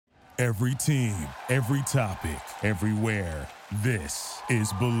Every team, every topic, everywhere. This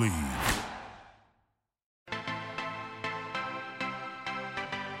is Believe.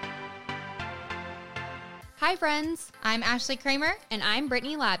 Hi, friends. I'm Ashley Kramer. And I'm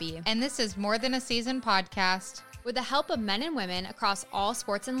Brittany Labby. And this is More Than a Season podcast. With the help of men and women across all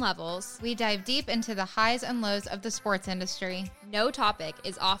sports and levels, we dive deep into the highs and lows of the sports industry. No topic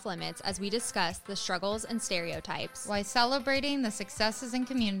is off limits as we discuss the struggles and stereotypes, while celebrating the successes and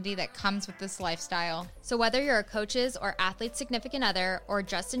community that comes with this lifestyle. So whether you're a coach's or athlete's significant other, or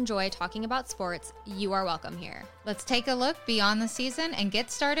just enjoy talking about sports, you are welcome here. Let's take a look beyond the season and get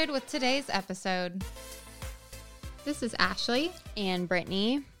started with today's episode. This is Ashley. And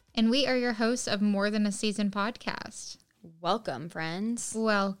Brittany. And we are your hosts of More Than a Season podcast. Welcome, friends.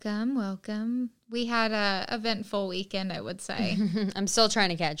 Welcome. We had a eventful weekend, I would say. I'm still trying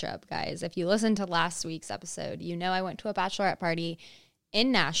to catch up, guys. If you listened to last week's episode, you know I went to a bachelorette party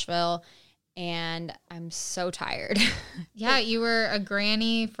in Nashville, and I'm so tired. Yeah, you were a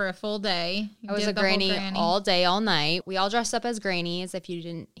granny for a full day. I was a granny all day, all night. We all dressed up as grannies. If you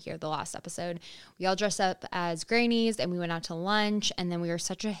didn't hear the last episode, we all dressed up as grannies, and we went out to lunch, and then we were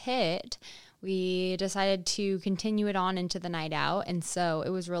such a hit. We decided to continue it on into the night out. And so it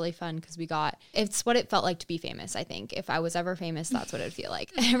was really fun because it's what it felt like to be famous, I think. If I was ever famous, that's what it'd feel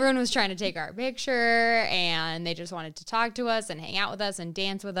like. Everyone was trying to take our picture and they just wanted to talk to us and hang out with us and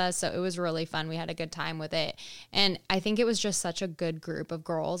dance with us. So it was really fun. We had a good time with it. And I think it was just such a good group of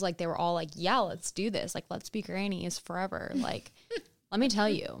girls. Like they were all like, yeah, let's do this. Like, let's be grannies forever. Like, let me tell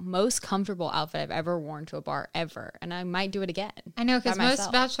you, most comfortable outfit I've ever worn to a bar ever. And I might do it again. I know, because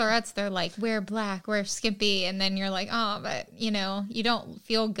most bachelorettes, they're like, wear black, wear skimpy. And then you're like, oh, but, you don't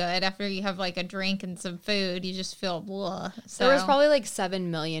feel good after you have like a drink and some food. You just feel blah. So. There was probably like 7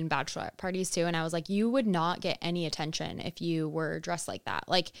 million bachelorette parties too. And I was like, you would not get any attention if you were dressed like that.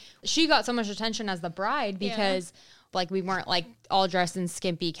 Like she got so much attention as the bride because like we weren't like all dressed in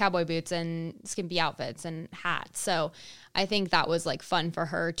skimpy cowboy boots and skimpy outfits and hats. So I think that was like fun for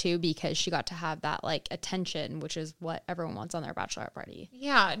her too, because she got to have that like attention, which is what everyone wants on their bachelorette party.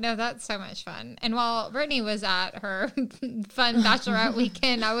 Yeah, no, that's so much fun. And while Brittany was at her fun bachelorette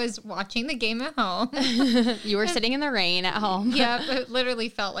weekend, I was watching the game at home. You were sitting in the rain at home. Yeah, it literally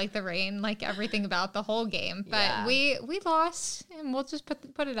felt like the rain, like everything about the whole game. But we lost, and we'll just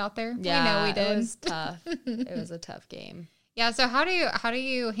put it out there. Yeah, we know we did. It was tough. It was a tough game. Yeah, so how do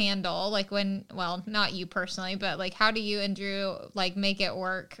you handle like when, well, not you personally, but like how do you and Drew like make it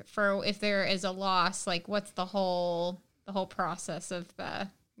work for if there is a loss? Like what's the whole process of the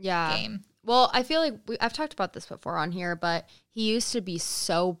game? Well, I feel like I've talked about this before on here, but he used to be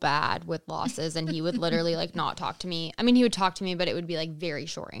so bad with losses, and he would literally like not talk to me. I mean, he would talk to me, but it would be like very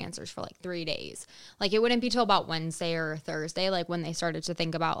short answers for like 3 days. Like it wouldn't be till about Wednesday or Thursday, like when they started to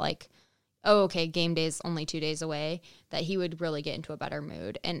think about like, oh, okay, game day's only 2 days away, that he would really get into a better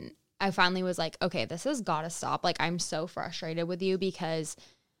mood. And I finally was like, okay, this has got to stop. Like, I'm so frustrated with you because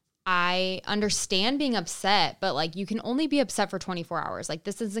I understand being upset, but like you can only be upset for 24 hours. Like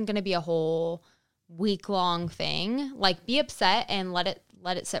this isn't going to be a whole week-long thing. Like be upset and let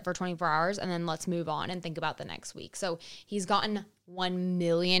it sit for 24 hours and then let's move on and think about the next week. So he's gotten 1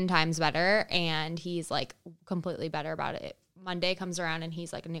 million times better, and he's like completely better about it. Monday comes around and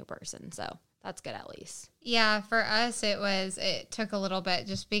he's like a new person. So that's good at least. Yeah, for us it took a little bit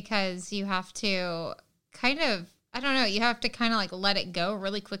just because you have to kind of, I don't know, you have to kind of like let it go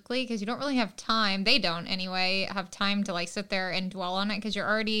really quickly because you don't really have time. They don't anyway have time to like sit there and dwell on it because you're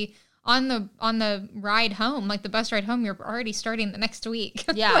already on the ride home, like the bus ride home, you're already starting the next week.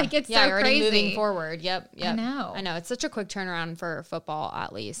 Yeah. Like it's so you're already crazy. Moving forward. Yep. I know. It's such a quick turnaround for football,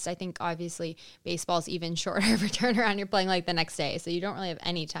 at least. I think obviously baseball's even shorter of a turnaround. You're playing like the next day. So you don't really have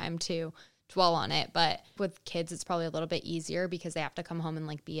any time to dwell on it. But with kids, it's probably a little bit easier because they have to come home and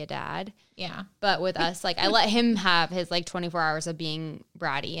like be a dad. Yeah. But with us, like I let him have his like 24 hours of being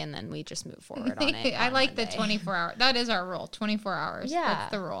bratty, and then we just move forward on it. I like the 24 hour. That is our rule. 24 hours. Yeah.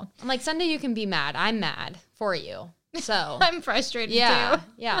 That's the rule. I'm like, Sunday you can be mad. I'm mad for you. So I'm frustrated too.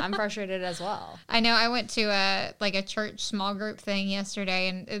 Yeah, I'm frustrated as well. I know I went to a church small group thing yesterday,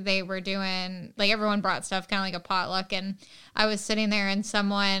 and they were doing like everyone brought stuff, kind of like a potluck, and I was sitting there and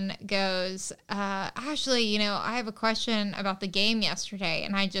someone goes, Ashley, I have a question about the game yesterday,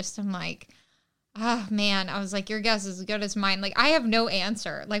 and I'm like, oh man, I was like, your guess is as good as mine. Like, I have no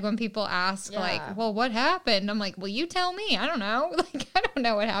answer. Like, when people ask, like, well, what happened? I'm like, well, you tell me. I don't know. Like, I don't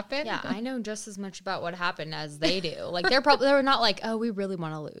know what happened. Yeah, I know just as much about what happened as they do. Like, they're not like, oh, we really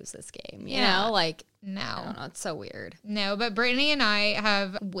want to lose this game. You know, like, No. I don't know. It's so weird. No, but Brittany and I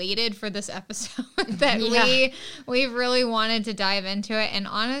have waited for this episode that Yeah. we've really wanted to dive into it. And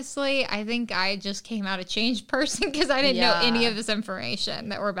honestly, I think I just came out a changed person because I didn't know any Yeah. of this information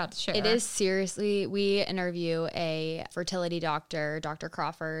that we're about to share. It is seriously, we interview a fertility doctor, Dr.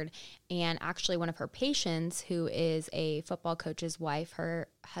 Crawford, and actually one of her patients who is a football coach's wife. Her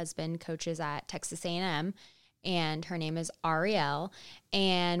husband coaches at Texas A&M, and her name is Ariel.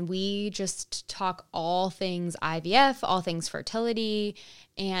 And we just talk all things IVF, all things fertility,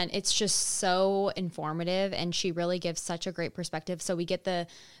 and it's just so informative. And she really gives such a great perspective. So we get the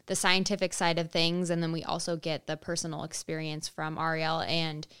scientific side of things, and then we also get the personal experience from Ariel.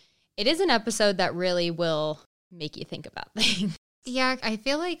 And it is an episode that really will make you think about things. Yeah, I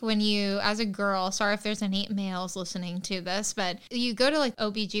feel like when you, as a girl, sorry if there's any males listening to this, but you go to like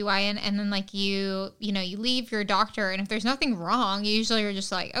OBGYN and then like you leave your doctor, and if there's nothing wrong, you usually are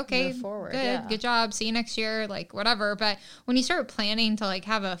just like, okay, Move forward, good, yeah. good job, see you next year, like whatever. But when you start planning to like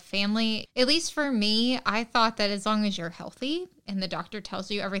have a family, at least for me, I thought that as long as you're healthy and the doctor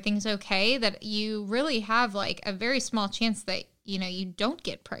tells you everything's okay, that you really have like a very small chance that you don't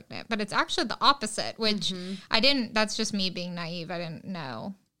get pregnant, but it's actually the opposite, which that's just me being naive. I didn't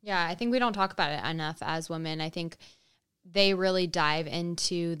know. Yeah, I think we don't talk about it enough as women. I think they really dive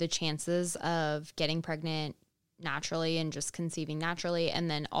into the chances of getting pregnant naturally and just conceiving naturally, and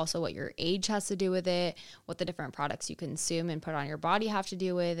then also what your age has to do with it, what the different products you consume and put on your body have to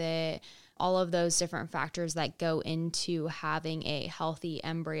do with it, all of those different factors that go into having a healthy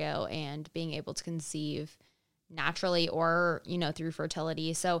embryo and being able to conceive naturally or, through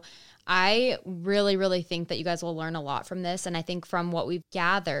fertility. So I really, really think that you guys will learn a lot from this. And I think from what we've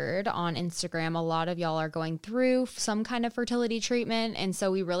gathered on Instagram, a lot of y'all are going through some kind of fertility treatment. And so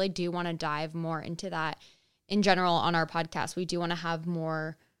we really do want to dive more into that in general on our podcast. We do want to have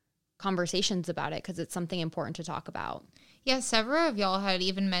more conversations about it because it's something important to talk about. Yeah, several of y'all had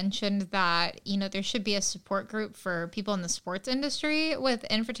even mentioned that, there should be a support group for people in the sports industry with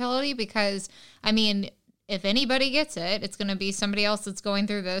infertility because, if anybody gets it, it's going to be somebody else that's going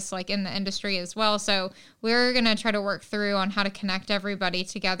through this, like in the industry as well. So we're going to try to work through on how to connect everybody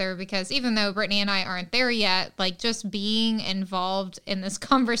together because even though Brittany and I aren't there yet, like just being involved in this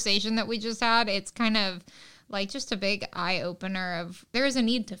conversation that we just had, it's kind of like just a big eye opener of there is a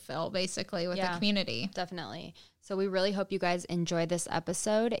need to fill basically with the community. Definitely. So we really hope you guys enjoy this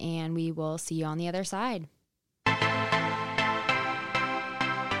episode, and we will see you on the other side.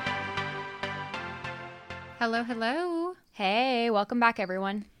 Hello, hello. Hey, welcome back,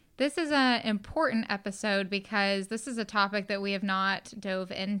 everyone. This is an important episode because this is a topic that we have not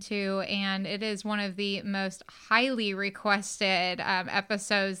dove into, and it is one of the most highly requested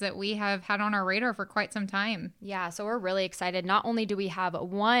episodes that we have had on our radar for quite some time. Yeah, so we're really excited. Not only do we have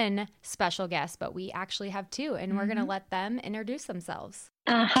one special guest, but we actually have two, and we're going to let them introduce themselves.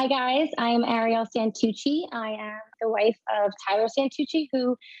 Hi, guys. I am Ariel Santucci. I am the wife of Tyler Santucci,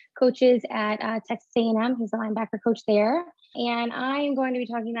 who coaches at Texas A&M. He's the linebacker coach there. And I am going to be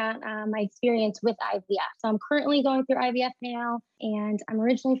talking about my experience with IVF. So I'm currently going through IVF now, and I'm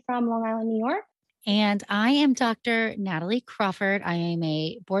originally from Long Island, New York. And I am Dr. Natalie Crawford. I am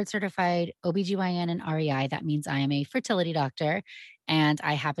a board certified OBGYN and REI. That means I am a fertility doctor, and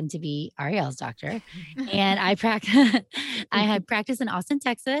I happen to be Ariel's doctor. And I had practice in Austin,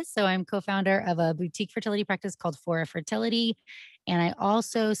 Texas. So I'm co-founder of a boutique fertility practice called Fora Fertility. And I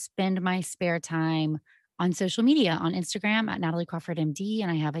also spend my spare time on social media, on Instagram at Natalie Crawford MD.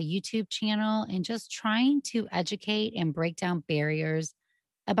 And I have a YouTube channel and just trying to educate and break down barriers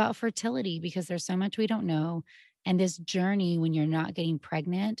about fertility because there's so much we don't know. And this journey when you're not getting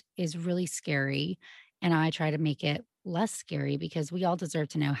pregnant is really scary. And I try to make it less scary because we all deserve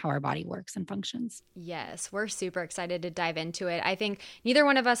to know how our body works and functions. Yes, we're super excited to dive into it. I think neither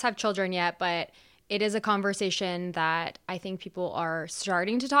one of us have children yet, but it is a conversation that I think people are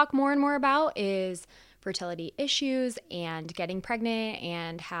starting to talk more and more about is fertility issues and getting pregnant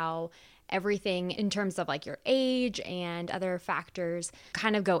and how everything in terms of like your age and other factors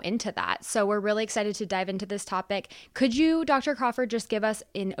kind of go into that. So we're really excited to dive into this topic. Could you, Dr. Crawford, just give us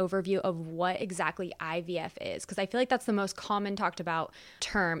an overview of what exactly IVF is? Because I feel like that's the most common talked about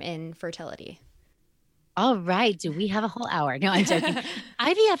term in fertility. All right. Do we have a whole hour? No, I'm joking.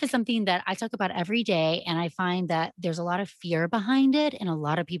 IVF is something that I talk about every day. And I find that there's a lot of fear behind it and a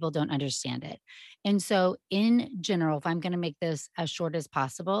lot of people don't understand it. And so in general, if I'm going to make this as short as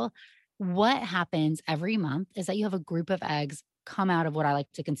possible, what happens every month is that you have a group of eggs come out of what I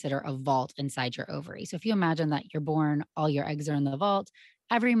like to consider a vault inside your ovary. So if you imagine that you're born, all your eggs are in the vault,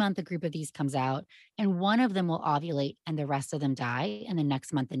 every month a group of these comes out, and one of them will ovulate and the rest of them die, and the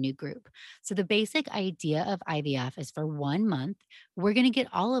next month a new group. So the basic idea of IVF is for 1 month, we're going to get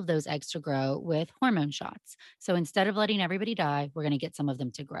all of those eggs to grow with hormone shots. So instead of letting everybody die, we're going to get some of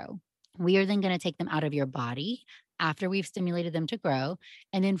them to grow. We are then going to take them out of your body after we've stimulated them to grow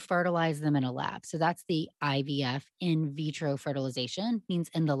and then fertilize them in a lab. So that's the IVF, in vitro fertilization, means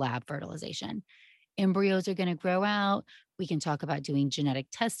in the lab fertilization. Embryos are going to grow out. We can talk about doing genetic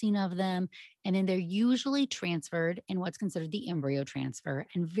testing of them. And then they're usually transferred in what's considered the embryo transfer.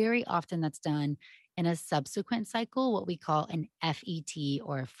 And very often that's done in a subsequent cycle, what we call an FET,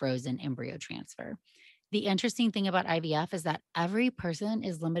 or a frozen embryo transfer. The interesting thing about IVF is that every person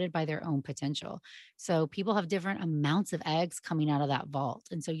is limited by their own potential. So people have different amounts of eggs coming out of that vault.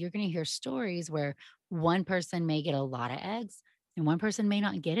 And so you're going to hear stories where one person may get a lot of eggs and one person may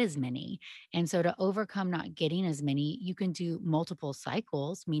not get as many. And so to overcome not getting as many, you can do multiple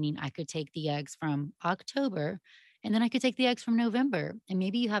cycles, meaning I could take the eggs from October and then I could take the eggs from November. And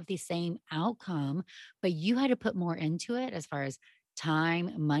maybe you have the same outcome, but you had to put more into it as far as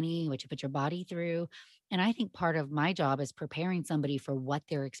time, money, what you put your body through. And I think part of my job is preparing somebody for what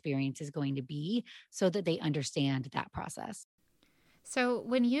their experience is going to be so that they understand that process. So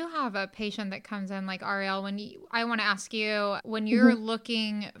when you have a patient that comes in like Ariel, I want to ask you, when you're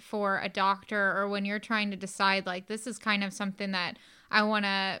looking for a doctor, or when you're trying to decide like this is kind of something that I want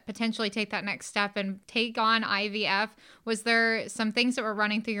to potentially take that next step and take on IVF, was there some things that were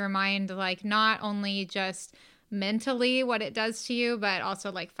running through your mind, like not only just mentally what it does to you, but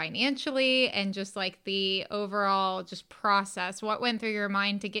also like financially and just like the overall just process? What went through your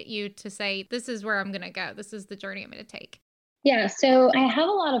mind to get you to say, this is where I'm going to go, this is the journey I'm going to take? Yeah, so I have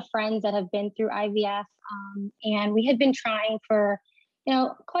a lot of friends that have been through IVF, and we had been trying for,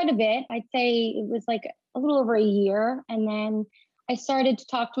 quite a bit. I'd say it was like a little over a year. And then I started to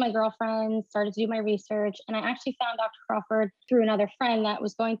talk to my girlfriends, started to do my research, and I actually found Dr. Crawford through another friend that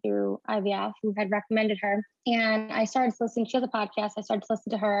was going through IVF who had recommended her. And I started listening to the podcast. I started to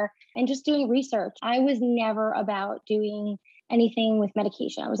listen to her and just doing research. I was never about doing anything with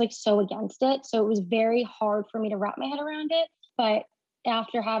medication. I was like so against it. So it was very hard for me to wrap my head around it. But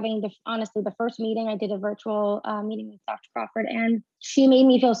after having honestly, the first meeting, I did a virtual meeting with Dr. Crawford, and she made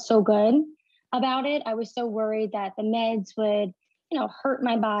me feel so good about it. I was so worried that the meds would, hurt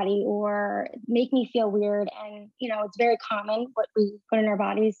my body or make me feel weird. And, it's very common what we put in our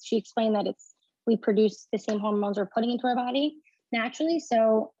bodies. She explained that we produce the same hormones we're putting into our body naturally.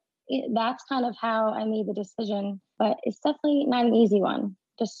 So that's kind of how I made the decision, but it's definitely not an easy one.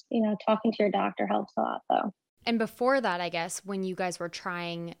 Just, talking to your doctor helps a lot though. And before that, I guess, when you guys were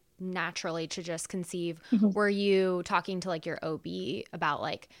trying naturally to just conceive, were you talking to like your OB about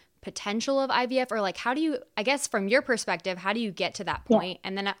like potential of IVF, or like how do you, I guess from your perspective, how do you get to that point? Yeah.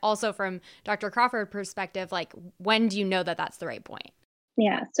 And then also from Dr. Crawford perspective, like when do you know that that's the right point?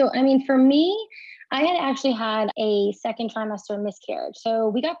 Yeah. So, I mean, for me, I had actually had a second trimester miscarriage. So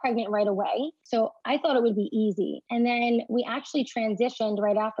we got pregnant right away. So I thought it would be easy. And then we actually transitioned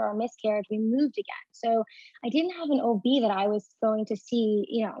right after our miscarriage. We moved again. So I didn't have an OB that I was going to see,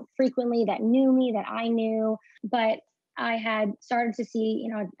 frequently, that knew me, that I knew. But I had started to see,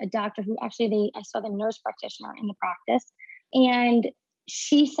 a doctor who actually I saw the nurse practitioner in the practice. And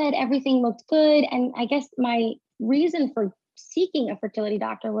she said everything looked good. And I guess my reason for seeking a fertility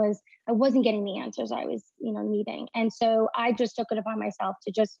doctor was I wasn't getting the answers I was, needing. And so I just took it upon myself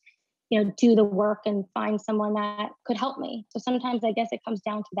to just, do the work and find someone that could help me. So sometimes I guess it comes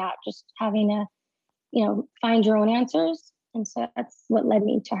down to that, just having to, find your own answers. And so that's what led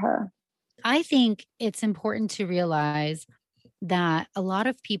me to her. I think it's important to realize that a lot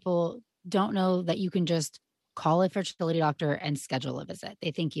of people don't know that you can just call a fertility doctor and schedule a visit.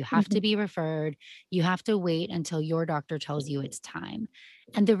 They think you have to be referred. You have to wait until your doctor tells you it's time.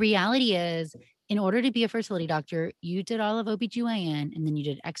 And the reality is, in order to be a fertility doctor, you did all of OBGYN and then you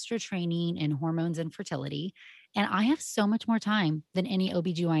did extra training in hormones and fertility. And I have so much more time than any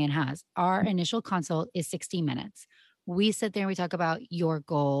OBGYN has. Our initial consult is 60 minutes. We sit there and we talk about your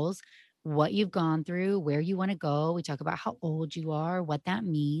goals, what you've gone through, where you want to go. We talk about how old you are, what that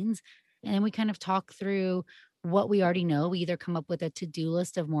means. And then we kind of talk through what we already know. We either come up with a to-do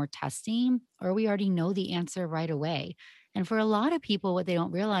list of more testing, or we already know the answer right away. And for a lot of people, what they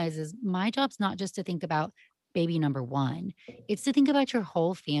don't realize is my job's not just to think about baby number one. It's to think about your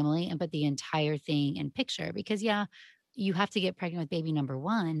whole family and put the entire thing in picture. Because yeah, you have to get pregnant with baby number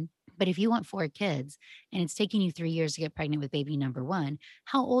one. But if you want 4 kids and it's taking you 3 years to get pregnant with baby number one,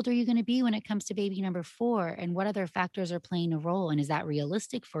 how old are you going to be when it comes to baby number 4? And what other factors are playing a role? And is that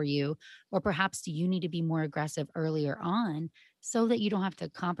realistic for you? Or perhaps do you need to be more aggressive earlier on so that you don't have to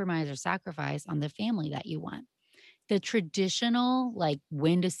compromise or sacrifice on the family that you want. The traditional, like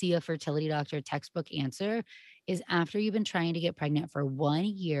when to see a fertility doctor textbook answer is after you've been trying to get pregnant for 1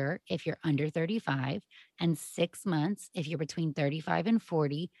 year if you're under 35, and 6 months if you're between 35 and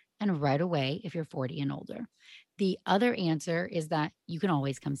 40, and right away if you're 40 and older. The other answer is that you can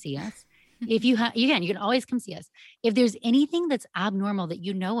always come see us. If you can always come see us. If there's anything that's abnormal that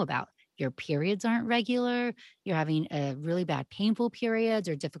you know about, your periods aren't regular, you're having a really bad painful periods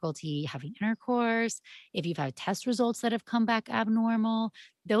or difficulty having intercourse, if you've had test results that have come back abnormal,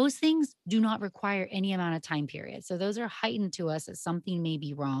 those things do not require any amount of time period. So those are heightened to us that something may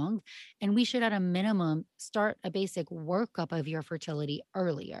be wrong. And we should, at a minimum, start a basic workup of your fertility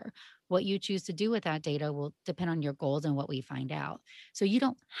earlier. What you choose to do with that data will depend on your goals and what we find out. So you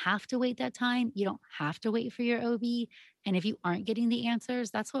don't have to wait that time. You don't have to wait for your OB. And if you aren't getting the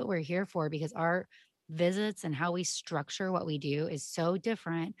answers, that's what we're here for, because our visits and how we structure what we do is so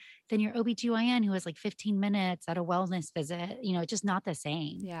different than your OBGYN who has like 15 minutes at a wellness visit. It's just not the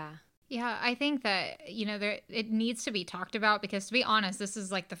same. Yeah. Yeah, I think that, it needs to be talked about, because to be honest, this is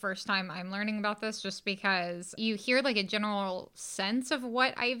like the first time I'm learning about this, just because you hear like a general sense of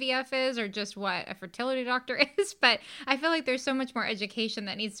what IVF is or just what a fertility doctor is. But I feel like there's so much more education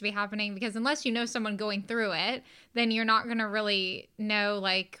that needs to be happening, because unless you know someone going through it, then you're not going to really know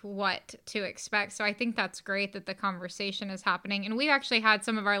like what to expect. So I think that's great that the conversation is happening. And we've actually had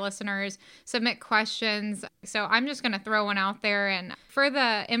some of our listeners submit questions. So I'm just going to throw one out there. And for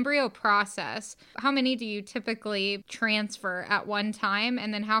the embryo process, how many do you typically transfer at one time?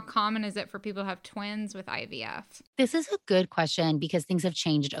 And then how common is it for people to have twins with IVF? This is a good question because things have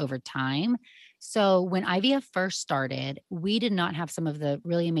changed over time. So when IVF first started, we did not have some of the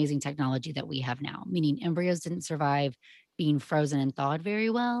really amazing technology that we have now, meaning embryos didn't survive being frozen and thawed very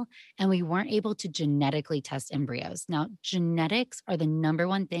well, and we weren't able to genetically test embryos. Now, genetics are the number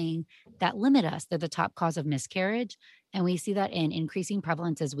one thing that limit us. They're the top cause of miscarriage, and we see that in increasing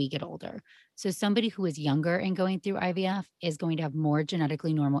prevalence as we get older. So somebody who is younger and going through IVF is going to have more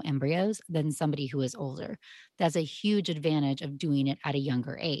genetically normal embryos than somebody who is older. That's a huge advantage of doing it at a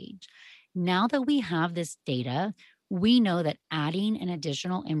younger age. Now that we have this data, we know that adding an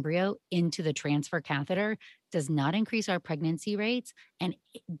additional embryo into the transfer catheter does not increase our pregnancy rates and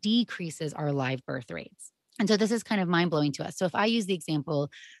it decreases our live birth rates. And so this is kind of mind blowing to us. So if I use the example,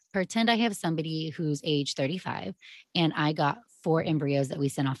 pretend I have somebody who's age 35 and I got 4 embryos that we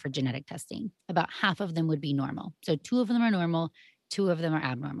sent off for genetic testing. About half of them would be normal. So 2 of them are normal, 2 of them are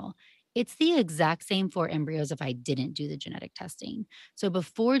abnormal. It's the exact same 4 embryos if I didn't do the genetic testing. So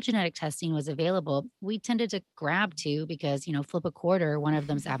before genetic testing was available, we tended to grab 2 because, flip a quarter, one of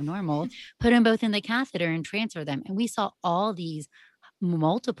them's abnormal, put them both in the catheter and transfer them. And we saw all these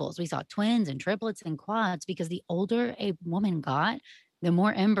multiples. We saw twins and triplets and quads because the older a woman got, the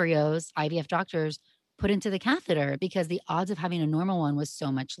more embryos IVF doctors put into the catheter because the odds of having a normal one was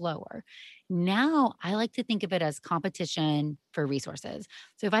so much lower. Now, I like to think of it as competition for resources.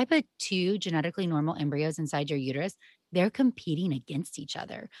 So if I put 2 genetically normal embryos inside your uterus, they're competing against each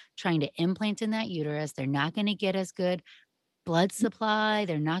other, trying to implant in that uterus. They're not going to get as good blood supply.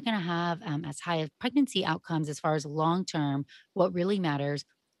 They're not going to have as high of pregnancy outcomes as far as long-term, what really matters,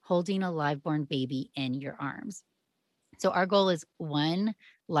 holding a live-born baby in your arms. So our goal is 1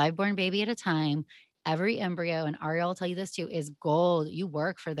 live-born baby at a time. Every embryo, and Ariel will tell you this too, is gold. You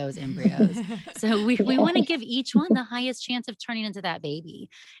work for those embryos. So we want to give each one the highest chance of turning into that baby.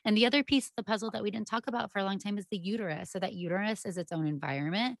 And the other piece of the puzzle that we didn't talk about for a long time is the uterus. So that uterus is its own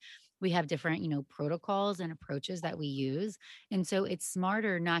environment. We have different, protocols and approaches that we use. And so it's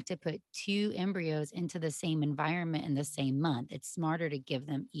smarter not to put 2 embryos into the same environment in the same month. It's smarter to give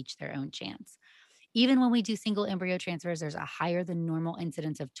them each their own chance. Even when we do single embryo transfers, there's a higher than normal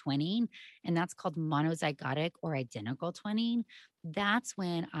incidence of twinning, and that's called monozygotic or identical twinning. That's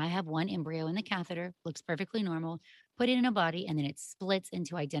when I have 1 embryo in the catheter, looks perfectly normal, put it in a body, and then it splits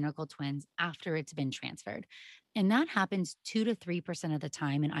into identical twins after it's been transferred. And that happens 2 to 3% of the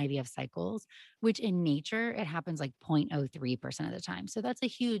time in IVF cycles, which in nature, it happens like 0.03% of the time. So that's a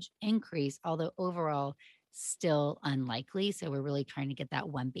huge increase, although overall still unlikely. So we're really trying to get that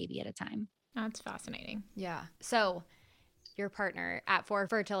 1 baby at a time. That's fascinating. Yeah. So your partner at For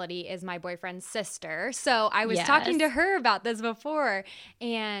Fertility is my boyfriend's sister. So I was talking to her about this before,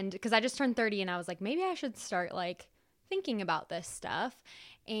 and because I just turned 30 and I was like, maybe I should start like thinking about this stuff.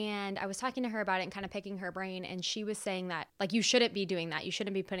 And I was talking to her about it and kind of picking her brain. And she was saying that like, you shouldn't be doing that. You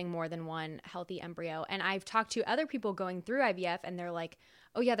shouldn't be putting more than 1 healthy embryo. And I've talked to other people going through IVF and they're like,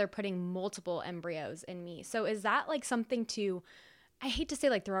 oh yeah, they're putting multiple embryos in me. So is that like something to I hate to say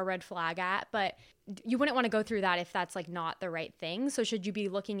like throw a red flag at, but you wouldn't want to go through that if that's like not the right thing. So should you be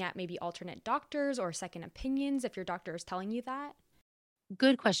looking at maybe alternate doctors or second opinions if your doctor is telling you that?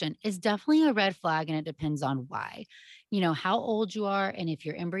 Good question. It's definitely a red flag and it depends on why. How old you are. And if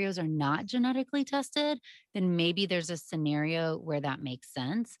your embryos are not genetically tested, then maybe there's a scenario where that makes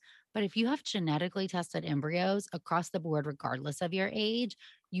sense. But if you have genetically tested embryos across the board, regardless of your age,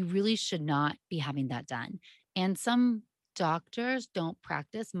 you really should not be having that done. And some doctors don't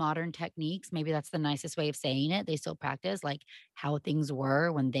practice modern techniques. Maybe that's the nicest way of saying it. They still practice like how things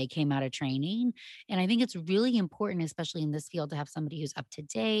were when they came out of training. And I think it's really important, especially in this field, to have somebody who's up to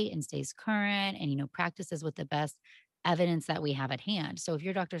date and stays current and, practices with the best evidence that we have at hand. So if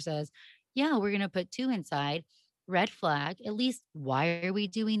your doctor says, yeah, we're going to put two inside, red flag, at least why are we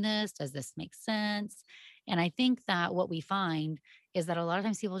doing this? Does this make sense? And I think that what we find is that a lot of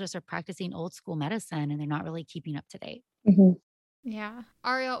times people just are practicing old school medicine and they're not really keeping up to date. Mm-hmm. Yeah.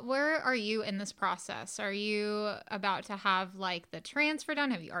 Ariel, where are you in this process? Are you about to have like the transfer done?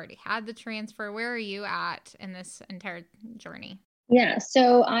 Have you already had the transfer? Where are you at in this entire journey? Yeah,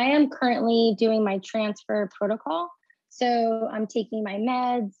 so I am currently doing my transfer protocol. So I'm taking my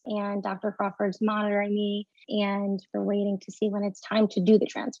meds and Dr. Crawford's monitoring me and we're waiting to see when it's time to do the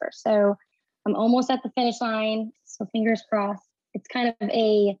transfer. So I'm almost at the finish line. So fingers crossed. It's kind of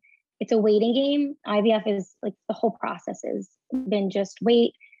it's a waiting game. IVF is like the whole process has been just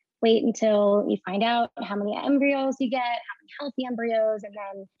wait until you find out how many embryos you get, how many healthy embryos, and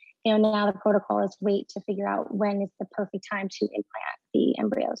then now the protocol is wait to figure out when is the perfect time to implant the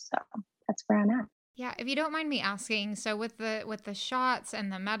embryos. So that's where I'm at. Yeah, if you don't mind me asking, so with the shots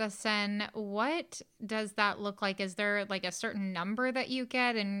and the medicine, what does that look like? Is there like a certain number that you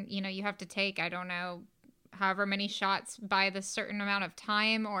get and you have to take, I don't know, however many shots by the certain amount of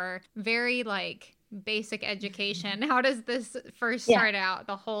time, or very like basic education? How does this first start out,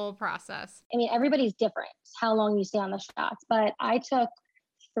 the whole process? I mean, everybody's different, how long you stay on the shots, but I took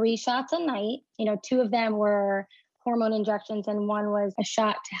 3 shots a night. 2 of them were hormone injections and 1 was a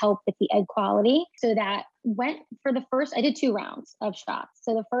shot to help with the egg quality. So that went for I did 2 rounds of shots.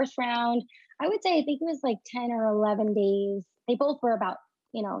 So the first round, I would say, I think it was like 10 or 11 days. They both were about,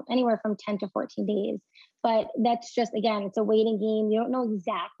 anywhere from 10 to 14 days. But that's just, again, it's a waiting game. You don't know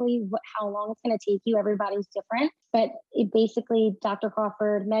exactly how long it's going to take you. Everybody's different. But it basically, Dr.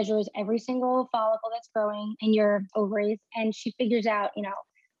 Crawford measures every single follicle that's growing in your ovaries. And she figures out,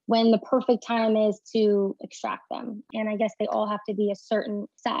 when the perfect time is to extract them. And I guess they all have to be a certain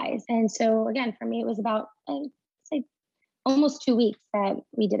size. And so again, for me, it was about, I'd say, almost 2 weeks that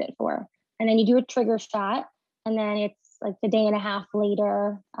we did it for. And then you do a trigger shot. And then it's like the day and a half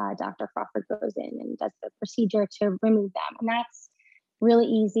later, Dr. Crawford goes in and does the procedure to remove them. And that's really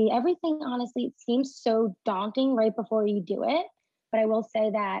easy. Everything, honestly, it seems so daunting right before you do it. But I will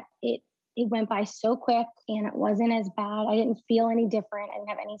say that it went by so quick and it wasn't as bad. I didn't feel any different. I didn't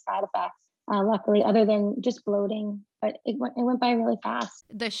have any side effects, luckily, other than just bloating. But it went by really fast.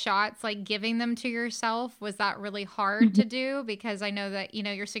 The shots, like giving them to yourself, was that really hard to do? Because I know that,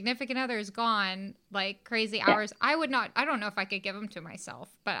 your significant other is gone like crazy hours. I don't know if I could give them to myself,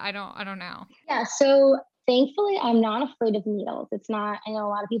 but I don't know. Yeah. So thankfully, I'm not afraid of needles. It's not, I know a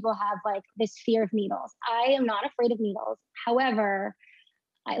lot of people have like this fear of needles. I am not afraid of needles. However,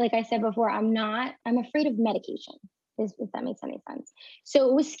 like I said before, I'm afraid of medication, if that makes any sense. So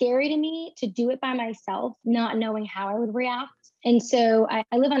it was scary to me to do it by myself, not knowing how I would react. And so I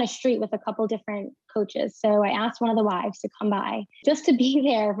live on a street with a couple different coaches. So I asked one of the wives to come by just to be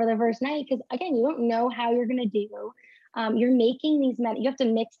there for the first night. Because again, you don't know how you're going to do. You're making these you have to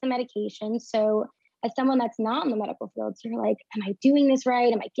mix the medication. So as someone that's not in the medical field, you're like, am I doing this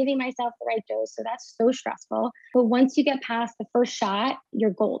right? Am I giving myself the right dose? So that's so stressful. But once you get past the first shot, you're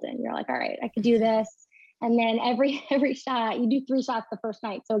golden. You're like, all right, I can do this. And then every shot, you do 3 shots the first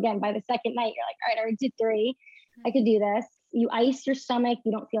night. So again, by the second night, you're like, all right, I already did 3. I could do this. You ice your stomach.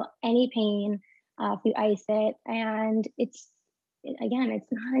 You don't feel any pain if you ice it. And it's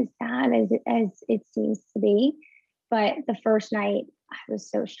not as bad as it seems to be. But the first night, I was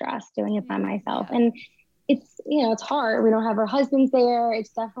so stressed doing it by myself. Yeah. And it's, it's hard. We don't have our husbands there.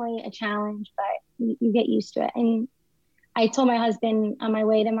 It's definitely a challenge, but you get used to it. And I told my husband on my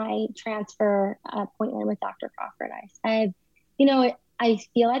way to my transfer appointment with Dr. Crawford, I said, I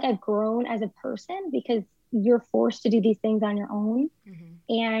feel like I've grown as a person because you're forced to do these things on your own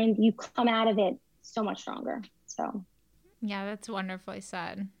and you come out of it so much stronger. So. Yeah, that's wonderfully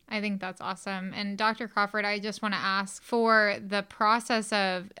said. I think that's awesome. And Dr. Crawford, I just want to ask for the process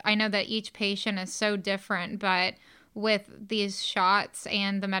of, I know that each patient is so different, but with these shots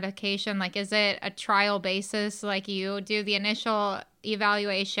and the medication? Like, is it a trial basis? Like, you do the initial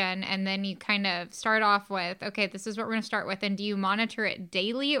evaluation and then you kind of start off with, okay, this is what we're going to start with. And do you monitor it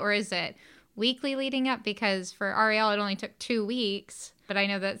daily, or is it weekly leading up? Because for Ariel, it only took 2 weeks, but I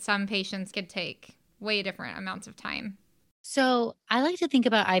know that some patients could take way different amounts of time. So I like to think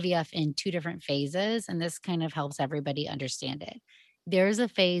about IVF in two different phases, and this kind of helps everybody understand it. There's a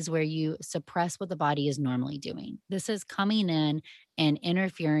phase where you suppress what the body is normally doing. This is coming in and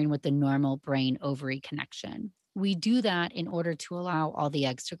interfering with the normal brain ovary connection. We do that in order to allow all the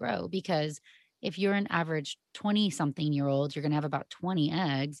eggs to grow, because if you're an average 20 something year old, you're going to have about 20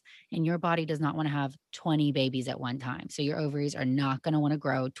 eggs, and your body does not want to have 20 babies at one time. So your ovaries are not going to want to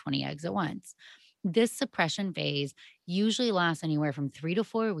grow 20 eggs at once. This suppression phase usually lasts anywhere from 3 to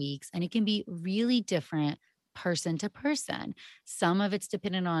 4 weeks, and it can be really different person to person. Some of it's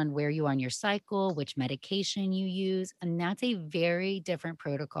dependent on where you are in your cycle, which medication you use, and that's a very different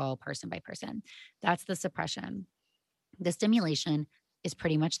protocol person by person. That's the suppression. The stimulation is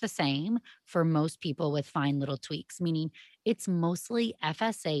pretty much the same for most people with fine little tweaks, meaning it's mostly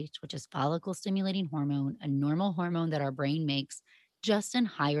FSH, which is follicle stimulating hormone, a normal hormone that our brain makes, just in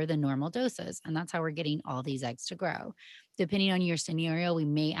higher than normal doses. And that's how we're getting all these eggs to grow. Depending on your scenario, we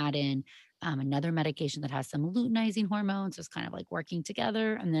may add in another medication that has some luteinizing hormones. So it's kind of like working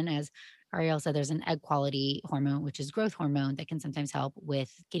together. And then, as Ariel said, there's an egg quality hormone, which is growth hormone, that can sometimes help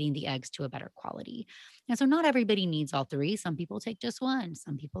with getting the eggs to a better quality. And so not everybody needs all three. Some people take just one.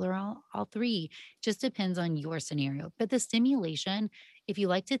 Some people are all three. Just depends on your scenario. But the stimulation, if you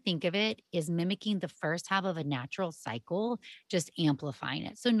like to think of it, is mimicking the first half of a natural cycle, just amplifying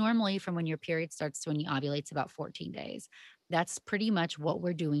it. So normally from when your period starts to when you ovulate, it's about 14 days. That's pretty much what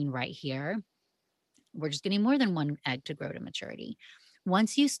we're doing right here. We're just getting more than one egg to grow to maturity.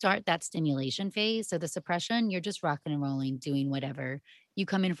 Once you start that stimulation phase, so the suppression, you're just rocking and rolling, doing whatever. You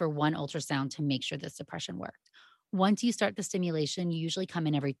come in for one ultrasound to make sure the suppression worked. Once you start the stimulation, you usually come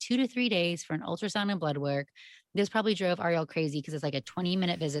in every 2 to 3 days for an ultrasound and blood work. This probably drove Ariel crazy because it's like a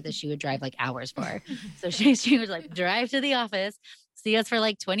 20-minute visit that she would drive like hours for. So she would like drive to the office, see us for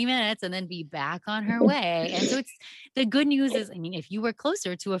like 20 minutes, and then be back on her way. And so it's the good news is, I mean, if you were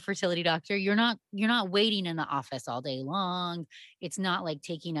closer to a fertility doctor, you're not waiting in the office all day long. It's not like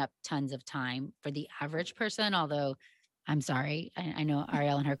taking up tons of time for the average person, although I'm sorry. I know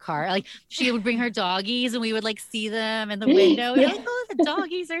Ariel in her car, like she would bring her doggies and we would like see them in the window. We'd be like, oh, the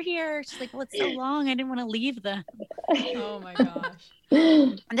doggies are here. She's like, well, it's so long. I didn't want to leave them. Oh my gosh.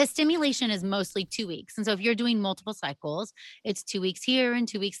 And the stimulation is mostly 2 weeks. And so if you're doing multiple cycles, it's 2 weeks here and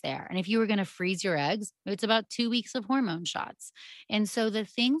 2 weeks there. And if you were going to freeze your eggs, it's about 2 weeks of hormone shots. And so the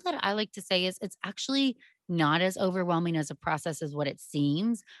thing that I like to say is it's actually not as overwhelming as a process as what it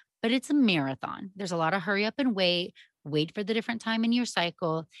seems, but it's a marathon. There's a lot of hurry up and wait for the different time in your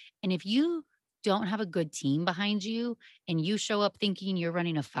cycle. And if you don't have a good team behind you and you show up thinking you're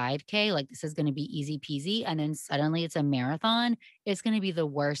running a 5K, like this is going to be easy peasy, and then suddenly it's a marathon, it's going to be the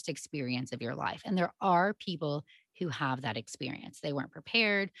worst experience of your life. And there are people who have that experience. They weren't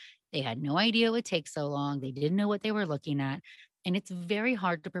prepared. They had no idea it would take so long. They didn't know what they were looking at. And it's very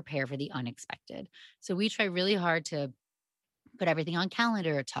hard to prepare for the unexpected. So we try really hard to put everything on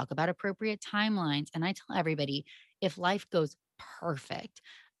calendar, talk about appropriate timelines. And I tell everybody, if life goes perfect,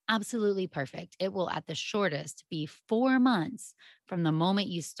 absolutely perfect, it will at the shortest be 4 months from the moment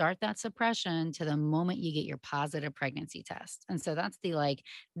you start that suppression to the moment you get your positive pregnancy test. And so that's the like,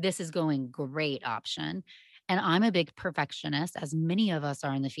 this is going great option. And I'm a big perfectionist, as many of us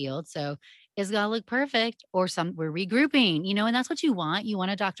are in the field. So it's got to look perfect, or we're regrouping, and that's what you want. You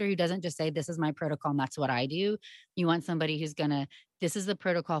want a doctor who doesn't just say, this is my protocol and that's what I do. You want somebody who's going to, this is the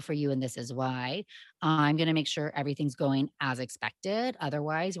protocol for you and this is why. I'm going to make sure everything's going as expected.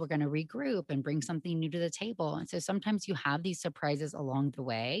 Otherwise, we're going to regroup and bring something new to the table. And so sometimes you have these surprises along the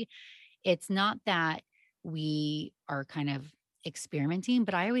way. It's not that we are kind of experimenting,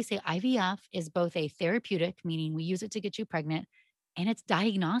 but I always say IVF is both a therapeutic, meaning we use it to get you pregnant, and it's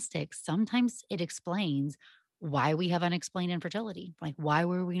diagnostic. Sometimes it explains why we have unexplained infertility. Like, why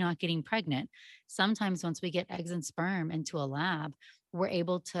were we not getting pregnant? Sometimes once we get eggs and sperm into a lab, we're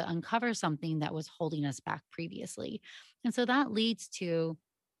able to uncover something that was holding us back previously. And so that leads to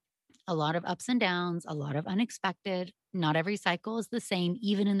a lot of ups and downs, a lot of unexpected. Not every cycle is the same,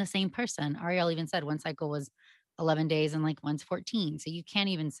 even in the same person. Ariel even said one cycle was 11 days and like one's 14. So you can't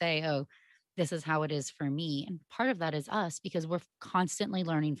even say, oh, this is how it is for me. And part of that is us, because we're constantly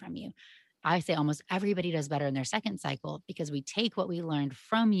learning from you. I say almost everybody does better in their second cycle because we take what we learned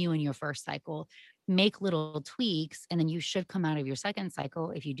from you in your first cycle, make little tweaks, and then you should come out of your second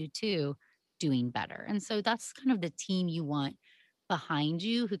cycle, if you do too, doing better. And so that's kind of the team you want behind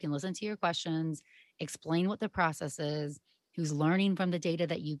you who can listen to your questions, explain what the process is, who's learning from the data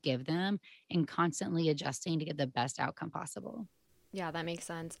that you give them and constantly adjusting to get the best outcome possible. Yeah, that makes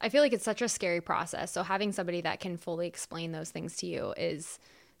sense. I feel like it's such a scary process. So having somebody that can fully explain those things to you is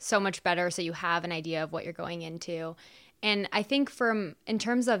so much better, so you have an idea of what you're going into. And I think in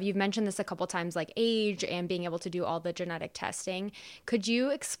terms of, you've mentioned this a couple times, like age and being able to do all the genetic testing. Could you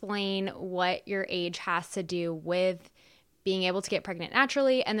explain what your age has to do with being able to get pregnant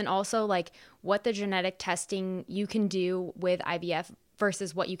naturally? And then also like what the genetic testing you can do with IVF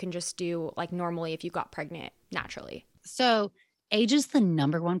versus what you can just do like normally if you got pregnant naturally? So age is the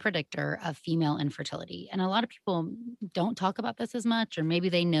number one predictor of female infertility. And a lot of people don't talk about this as much, or maybe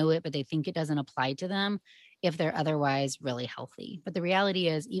they know it, but they think it doesn't apply to them if they're otherwise really healthy. But the reality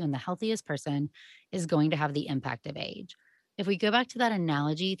is, even the healthiest person is going to have the impact of age. If we go back to that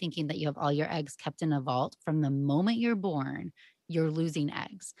analogy, thinking that you have all your eggs kept in a vault, from the moment you're born, you're losing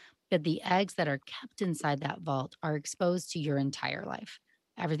eggs. But the eggs that are kept inside that vault are exposed to your entire life.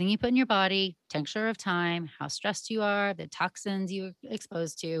 Everything you put in your body, tincture of time, how stressed you are, the toxins you're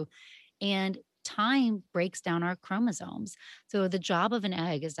exposed to, and time breaks down our chromosomes. So the job of an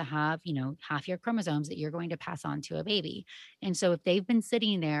egg is to have, half your chromosomes that you're going to pass on to a baby. And so if they've been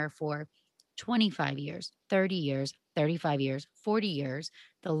sitting there for 25 years, 30 years, 35 years, 40 years,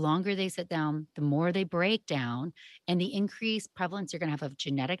 the longer they sit down, the more they break down, and the increased prevalence you're going to have of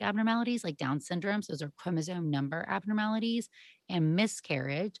genetic abnormalities like Down syndromes, those are chromosome number abnormalities, and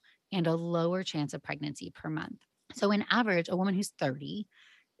miscarriage, and a lower chance of pregnancy per month. So, in average, a woman who's 30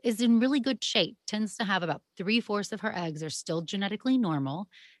 is in really good shape, tends to have about 3/4 of her eggs are still genetically normal,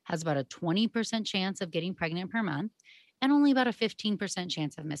 has about a 20% chance of getting pregnant per month, and only about a 15%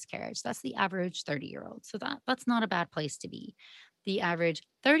 chance of miscarriage. That's the average 30-year-old. So that's not a bad place to be. The average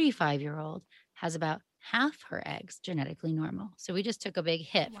 35-year-old has about half her eggs genetically normal. So we just took a big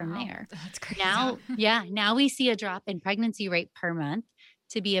hit from there. That's crazy. Now we see a drop in pregnancy rate per month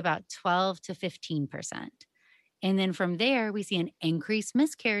to be about 12 to 15%. And then from there, we see an increased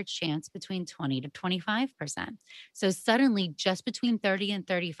miscarriage chance between 20 to 25%. So suddenly, just between 30 and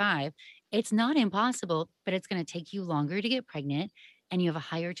 35, it's not impossible, but it's going to take you longer to get pregnant. And you have a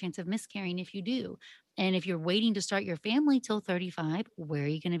higher chance of miscarrying if you do. And if you're waiting to start your family till 35, where are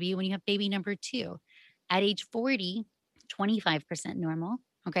you going to be when you have baby number 2? At age 40, 25% normal.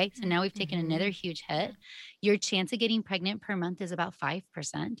 Okay. So now we've taken another huge hit. Your chance of getting pregnant per month is about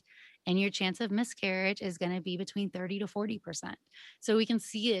 5%. And your chance of miscarriage is going to be between 30 to 40%. So we can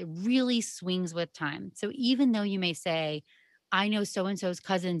see it really swings with time. So even though you may say, I know so-and-so's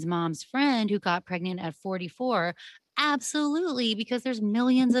cousin's mom's friend who got pregnant at 44, absolutely, because there's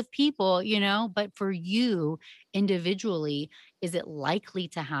millions of people, but for you individually, is it likely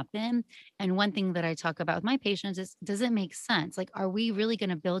to happen? And one thing that I talk about with my patients is, does it make sense? Like, are we really going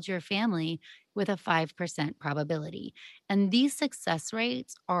to build your family with a 5% probability? And these success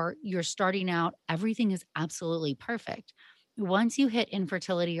rates are, you're starting out, everything is absolutely perfect. Once you hit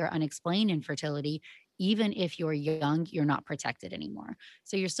infertility or unexplained infertility, even if you're young, you're not protected anymore.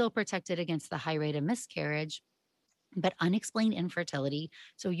 So you're still protected against the high rate of miscarriage, but unexplained infertility.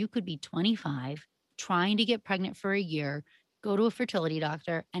 So you could be 25, trying to get pregnant for a year, go to a fertility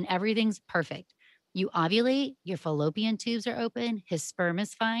doctor, and everything's perfect. You ovulate, your fallopian tubes are open, his sperm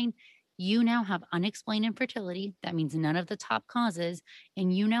is fine. You now have unexplained infertility. That means none of the top causes.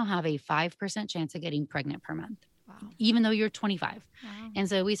 And you now have a 5% chance of getting pregnant per month. Wow. Even though you're 25. Wow. And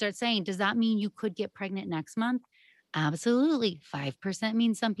so we start saying, does that mean you could get pregnant next month? Absolutely. 5%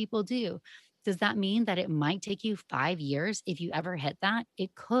 means some people do. Does that mean that it might take you 5 years if you ever hit that?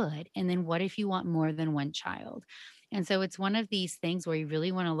 It could. And then what if you want more than one child? And so it's one of these things where you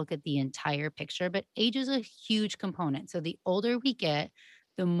really want to look at the entire picture, but age is a huge component. So the older we get,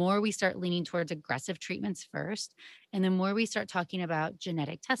 the more we start leaning towards aggressive treatments first, and the more we start talking about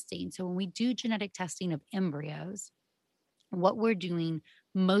genetic testing. So when we do genetic testing of embryos, what we're doing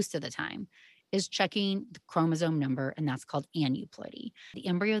most of the time is checking the chromosome number, and that's called aneuploidy. The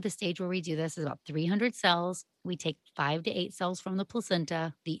embryo, the stage where we do this, is about 300 cells. We take 5 to 8 cells from the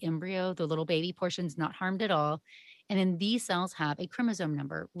placenta. The embryo, the little baby portion, is not harmed at all. And then these cells have a chromosome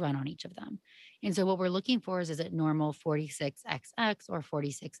number run on each of them. And so what we're looking for is it normal 46XX or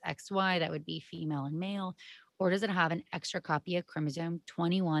 46XY? That would be female and male. Or does it have an extra copy of chromosome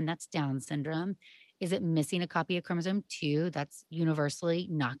 21? That's Down syndrome. Is it missing a copy of chromosome 2? That's universally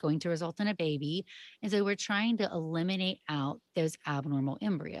not going to result in a baby. And so we're trying to eliminate out those abnormal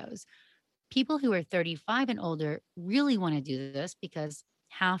embryos. People who are 35 and older really want to do this because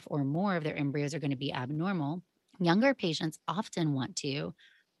half or more of their embryos are going to be abnormal. Younger patients often want to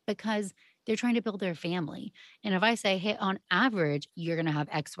because They're trying to build their family. And if I say, hey, on average, you're going to have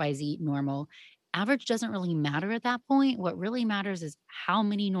XYZ normal, average doesn't really matter at that point. What really matters is how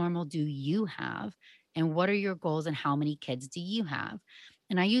many normal do you have? And what are your goals and how many kids do you have?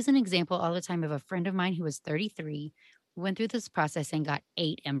 And I use an example all the time of a friend of mine who was 33, went through this process and got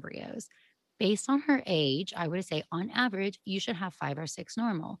 8 embryos. Based on her age, I would say on average, you should have 5 or 6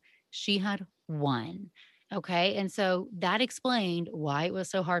 normal. She had one. Okay. And so that explained why it was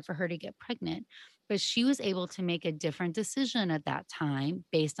so hard for her to get pregnant. But she was able to make a different decision at that time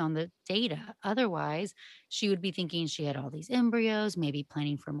based on the data. Otherwise, she would be thinking she had all these embryos, maybe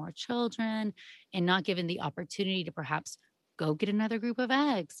planning for more children, and not given the opportunity to perhaps go get another group of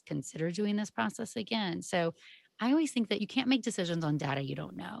eggs, consider doing this process again. So I always think that you can't make decisions on data you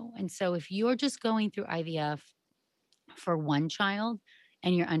don't know. And so if you're just going through IVF for one child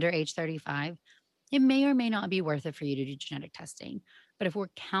and you're under age 35, it may or may not be worth it for you to do genetic testing. But if we're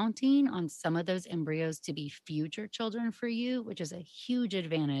counting on some of those embryos to be future children for you, which is a huge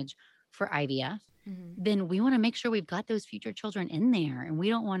advantage for IVF, then we want to make sure we've got those future children in there. And we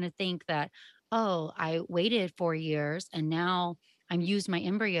don't want to think that, oh, I waited 4 years and now I'm used my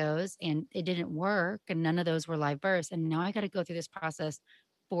embryos and it didn't work and none of those were live births. And now I got to go through this process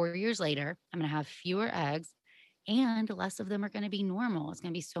 4 years later. I'm going to have fewer eggs and less of them are going to be normal. It's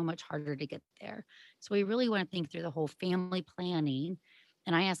going to be so much harder to get there. So we really want to think through the whole family planning.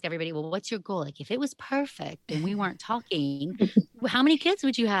 And I ask everybody, well, what's your goal? Like, if it was perfect and we weren't talking, how many kids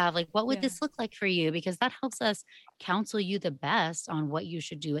would you have? Like, what would this look like for you? Because that helps us counsel you the best on what you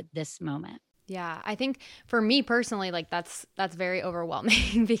should do at this moment. Yeah, I think for me personally, like that's very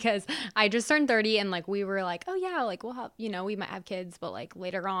overwhelming because I just turned 30 and like we were like, oh yeah, like we'll have, we might have kids, but like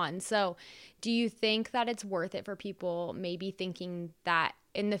later on. So do you think that it's worth it for people maybe thinking that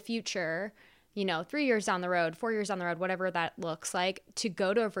in the future, 3 years down the road, 4 years down the road, whatever that looks like, to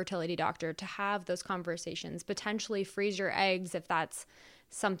go to a fertility doctor, to have those conversations, potentially freeze your eggs if that's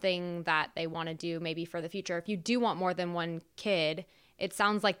something that they want to do maybe for the future. If you do want more than one kid, it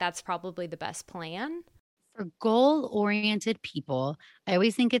sounds like that's probably the best plan. For goal-oriented people, I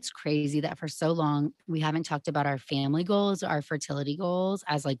always think it's crazy that for so long we haven't talked about our family goals, our fertility goals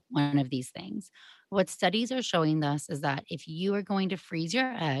as like one of these things. What studies are showing us is that if you are going to freeze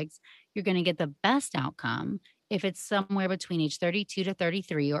your eggs, you're going to get the best outcome if it's somewhere between age 32 to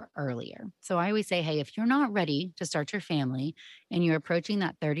 33 or earlier. So I always say, hey, if you're not ready to start your family and you're approaching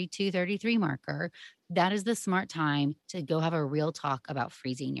that 32, 33 marker, that is the smart time to go have a real talk about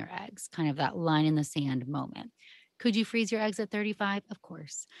freezing your eggs, kind of that line in the sand moment. Could you freeze your eggs at 35? Of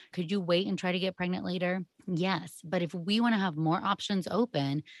course. Could you wait and try to get pregnant later? Yes. But if we want to have more options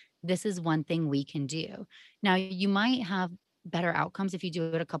open, this is one thing we can do. Now, you might have better outcomes if you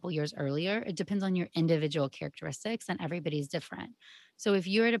do it a couple years earlier. It depends on your individual characteristics and everybody's different. So if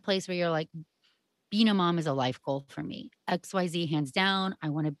you're at a place where you're like, being a mom is a life goal for me, XYZ hands down, I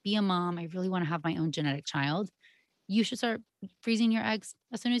want to be a mom, I really want to have my own genetic child, you should start freezing your eggs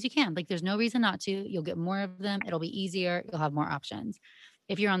as soon as you can. Like there's no reason not to. You'll get more of them. It'll be easier. You'll have more options.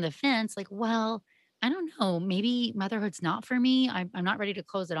 If you're on the fence, like, well, I don't know, maybe motherhood's not for me. I'm not ready to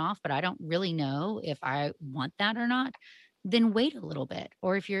close it off, but I don't really know if I want that or not, then wait a little bit.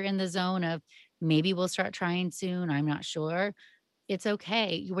 Or if you're in the zone of maybe we'll start trying soon, I'm not sure, it's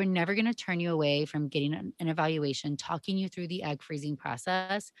okay. We're never going to turn you away from getting an evaluation, talking you through the egg freezing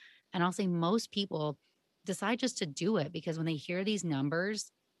process. And I'll say most people decide just to do it because when they hear these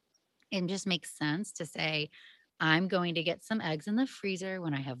numbers, it just makes sense to say, I'm going to get some eggs in the freezer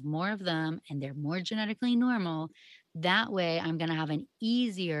when I have more of them and they're more genetically normal. That way I'm going to have an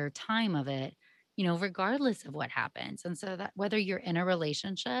easier time of it, regardless of what happens. And so that whether you're in a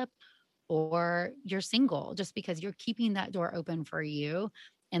relationship or you're single, just because you're keeping that door open for you.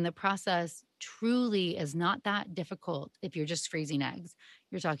 And the process truly is not that difficult if you're just freezing eggs.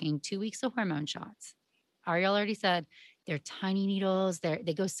 You're talking 2 weeks of hormone shots. Ariel already said they're tiny needles.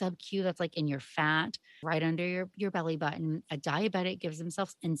 They go sub-Q. That's like in your fat, right under your belly button. A diabetic gives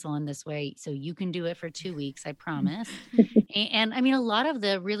themselves insulin this way. So you can do it for 2 weeks, I promise. And I mean, a lot of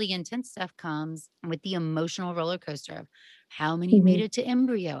the really intense stuff comes with the emotional roller coaster of how many made it to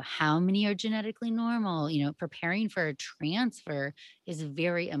embryo, how many are genetically normal. Preparing for a transfer is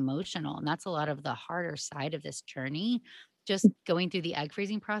very emotional. And that's a lot of the harder side of this journey. Just going through the egg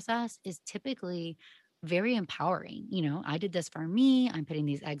freezing process is typically very empowering. I did this for me. I'm putting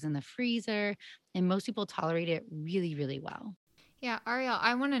these eggs in the freezer, and most people tolerate it really, really well. Yeah, Ariel,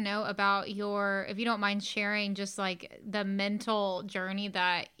 I want to know about if you don't mind sharing just like the mental journey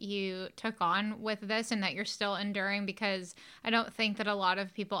that you took on with this and that you're still enduring, because I don't think that a lot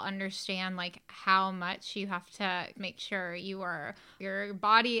of people understand like how much you have to make sure your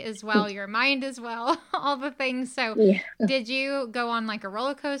body as well, your mind as well, all the things. So Yeah. did you go on like a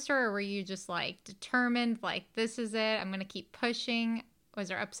roller coaster, or were you just like determined, like, this is it, I'm going to keep pushing? Was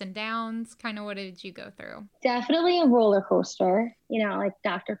there ups and downs? Kind of what did you go through? Definitely a roller coaster. Like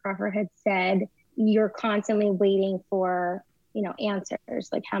Dr. Crawford had said, you're constantly waiting for, answers,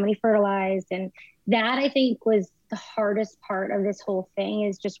 like how many fertilized. And that I think was the hardest part of this whole thing,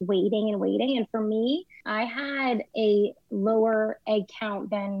 is just waiting and waiting. And for me, I had a lower egg count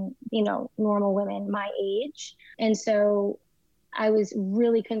than, normal women my age. And so I was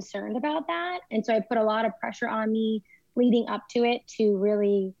really concerned about that. And so I put a lot of pressure on me leading up to it to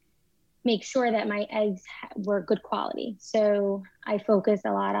really make sure that my eggs were good quality. So I focused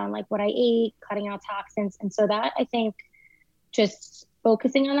a lot on like what I ate, cutting out toxins. And so that, I think, just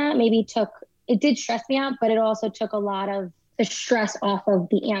focusing on that it did stress me out, but it also took a lot of the stress off of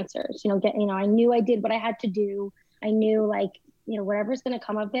the answers. I knew I did what I had to do. I knew whatever's going to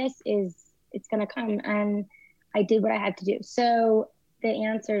come of this it's going to come, and I did what I had to do. So the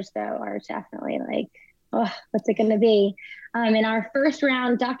answers though are definitely like, oh, what's it going to be? In our first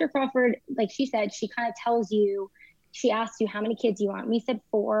round, Dr. Crawford, like she said, she kind of tells you, she asks you how many kids you want. We said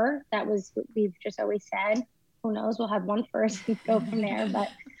 4. That was what we've just always said. Who knows? We'll have one first and go from there. But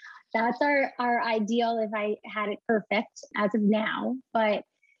that's our ideal if I had it perfect as of now. But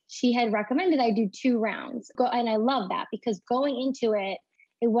she had recommended I do 2 rounds. And I love that, because going into it,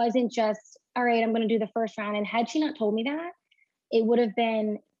 it wasn't just, all right, I'm going to do the first round. And had she not told me that, it would have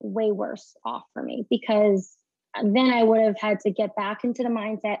been way worse off for me, because then I would have had to get back into the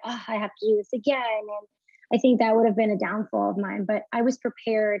mindset, I have to do this again. And I think that would have been a downfall of mine. But I was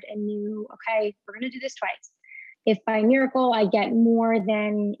prepared and knew, okay, we're going to do this twice. If by miracle I get more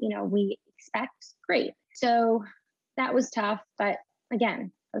than, we expect, great. So that was tough. But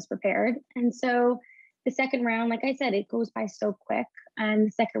again, I was prepared. And so the second round, like I said, it goes by so quick. And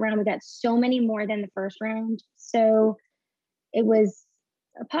the second round, we got so many more than the first round. So it was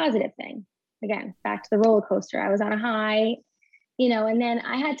a positive thing. Again, back to the roller coaster. I was on a high, and then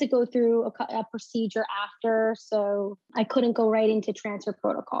I had to go through a procedure after, so I couldn't go right into transfer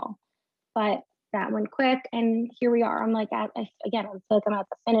protocol. But that went quick, and here we are. I'm like, I feel like I'm at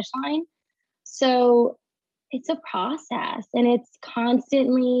the finish line. So it's a process, and it's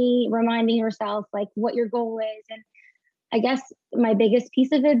constantly reminding yourself like what your goal is. And I guess my biggest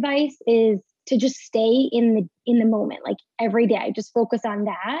piece of advice is to just stay in the moment, like every day, just focus on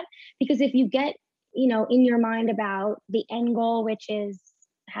that. Because if you get, in your mind about the end goal, which is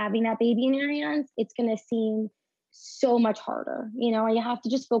having that baby in your hands, it's going to seem so much harder. You have to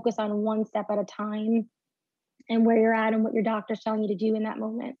just focus on one step at a time and where you're at and what your doctor's telling you to do in that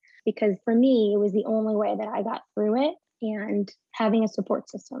moment. Because for me, it was the only way that I got through it. And having a support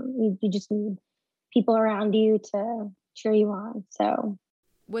system, you just need people around you to cheer you on. So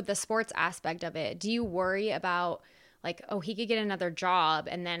with the sports aspect of it, do you worry about like, oh, he could get another job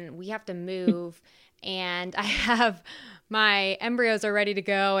and then we have to move and I have my embryos are ready to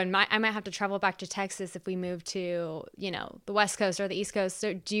go and I might have to travel back to Texas if we move to, the West Coast or the East Coast.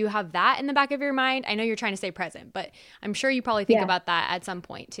 So do you have that in the back of your mind? I know you're trying to stay present, but I'm sure you probably think about that at some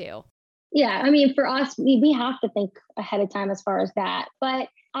point too. Yeah. I mean, for us, we have to think ahead of time as far as that. But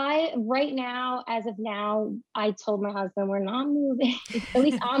right now, as of now, I told my husband we're not moving. At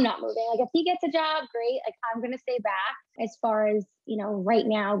least I'm not moving. Like if he gets a job, great. Like I'm going to stay back. As far as, right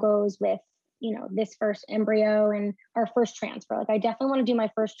now goes with, this first embryo and our first transfer. Like I definitely want to do my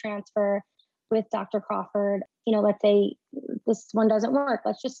first transfer with Dr. Crawford. Let's say this one doesn't work.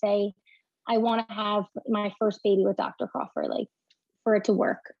 Let's just say I want to have my first baby with Dr. Crawford, like for it to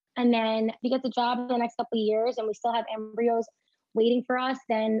work. And then if he gets a job in the next couple of years and we still have embryos waiting for us,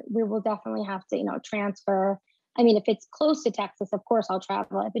 then we will definitely have to, transfer. I mean, if it's close to Texas, of course I'll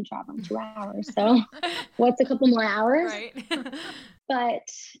travel. I've been traveling 2 hours. So what's a couple more hours? Right. But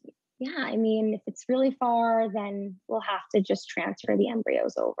yeah, I mean, if it's really far, then we'll have to just transfer the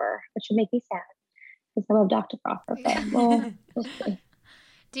embryos over, which would make me sad because I love Dr. Crawford. But we'll see.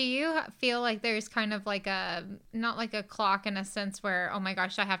 Do you feel like there's kind of like not like a clock in a sense where, oh my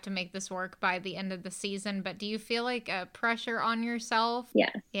gosh, I have to make this work by the end of the season, but do you feel like a pressure on yourself?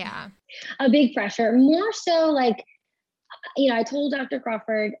 Yes. Yeah. A big pressure. More so like, I told Dr.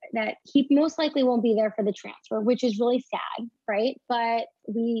 Crawford that he most likely won't be there for the transfer, which is really sad, right? But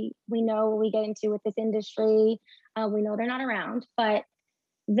we know what we get into with this industry. We know they're not around, but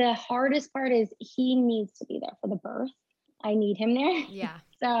the hardest part is he needs to be there for the birth. I need him there. Yeah.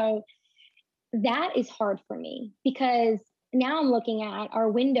 So that is hard for me because now I'm looking at our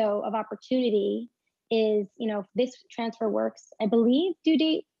window of opportunity is, if this transfer works, I believe due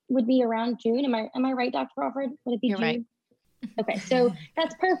date would be around June. Am I right, Dr. Crawford? Would it be You're June? right. Okay, so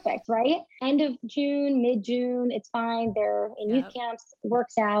that's perfect, right? End of June, mid-June, it's fine. They're in youth camps,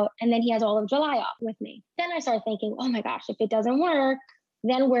 works out, and then he has all of July off with me. Then I start thinking, oh my gosh, if it doesn't work,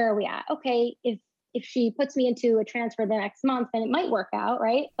 then where are we at? Okay, if she puts me into a transfer the next month, then it might work out,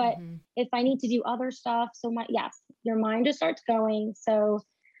 right? But if I need to do other stuff, your mind just starts going. So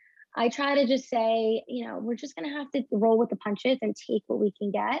I try to just say, we're just going to have to roll with the punches and take what we can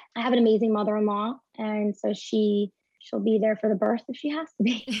get. I have an amazing mother-in-law, and so she'll be there for the birth if she has to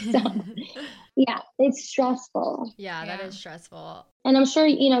be. So yeah, it's stressful. Yeah, that is stressful. And I'm sure,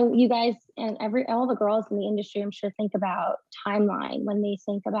 you guys and all the girls in the industry, I'm sure, think about timeline when they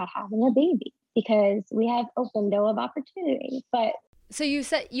think about having a baby because we have a window of opportunity. But so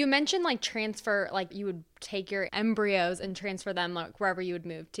you mentioned like transfer, like you would take your embryos and transfer them like wherever you would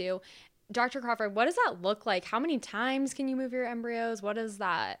move to. Dr. Crawford, what does that look like? How many times can you move your embryos? What is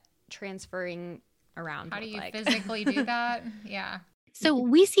that transferring around? How do you physically do that? Yeah. So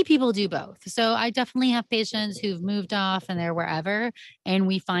we see people do both. So I definitely have patients who've moved off and they're wherever, and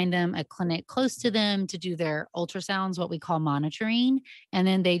we find them a clinic close to them to do their ultrasounds, what we call monitoring. And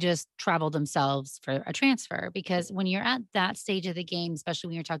then they just travel themselves for a transfer. Because when you're at that stage of the game, especially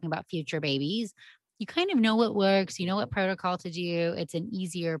when you're talking about future babies, you kind of know what works, you know what protocol to do. It's an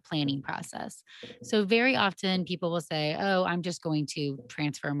easier planning process. So very often people will say, oh, I'm just going to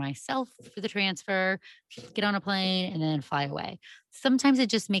transfer myself for the transfer, get on a plane and then fly away. Sometimes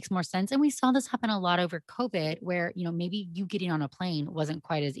it just makes more sense. And we saw this happen a lot over COVID where, maybe you getting on a plane wasn't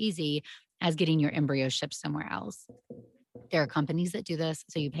quite as easy as getting your embryo shipped somewhere else. There are companies that do this.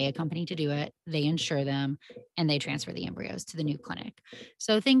 So you pay a company to do it, they insure them, and they transfer the embryos to the new clinic.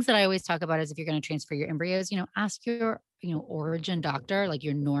 So things that I always talk about is if you're going to transfer your embryos, ask your, origin doctor, like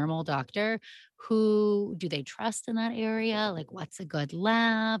your normal doctor, who do they trust in that area? Like what's a good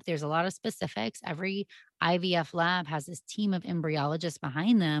lab? There's a lot of specifics. Every IVF lab has this team of embryologists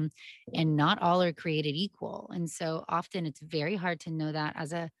behind them, and not all are created equal. And so often it's very hard to know that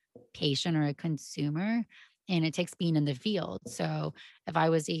as a patient or a consumer. And it takes being in the field. So if I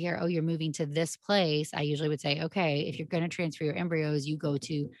was to hear, oh, you're moving to this place, I usually would say, okay, if you're going to transfer your embryos, you go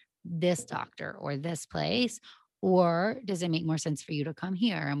to this doctor or this place. Or does it make more sense for you to come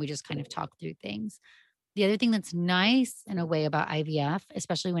here? And we just kind of talk through things. The other thing that's nice in a way about IVF,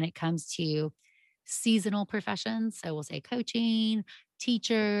 especially when it comes to seasonal professions, so we'll say coaching,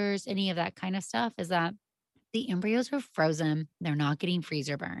 teachers, any of that kind of stuff, is that the embryos are frozen. They're not getting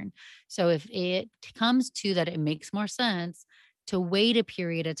freezer burn. So if it comes to that, it makes more sense to wait a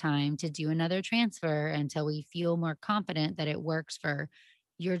period of time to do another transfer until we feel more confident that it works for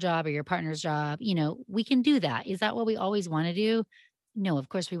your job or your partner's job. We can do that. Is that what we always want to do? No, of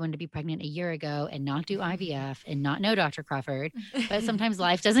course we wanted to be pregnant a year ago and not do IVF and not know Dr. Crawford, but sometimes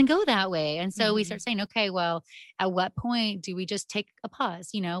life doesn't go that way. And so we start saying, okay, well, at what point do we just take a pause?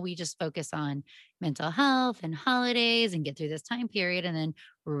 We just focus on mental health and holidays and get through this time period and then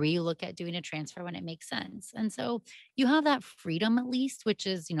relook at doing a transfer when it makes sense. And so you have that freedom at least, which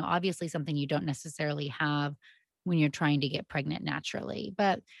is, obviously something you don't necessarily have when you're trying to get pregnant naturally.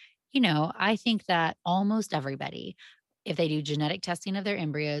 But, I think that almost everybody, if they do genetic testing of their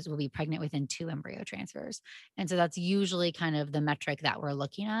embryos, will be pregnant within 2 embryo transfers. And so that's usually kind of the metric that we're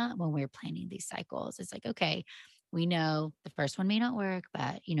looking at when we're planning these cycles. It's like, okay, we know the first one may not work,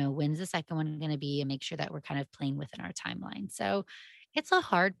 but when's the second one going to be, and make sure that we're kind of playing within our timeline. So it's a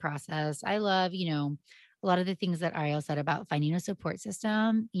hard process. I love, a lot of the things that Ariel said about finding a support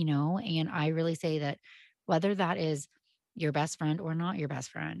system, and I really say that whether that is your best friend or not your best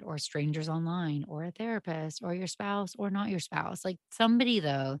friend, or strangers online, or a therapist, or your spouse or not your spouse, like somebody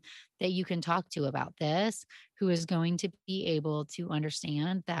though that you can talk to about this, who is going to be able to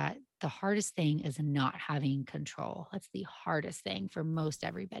understand that the hardest thing is not having control. That's the hardest thing for most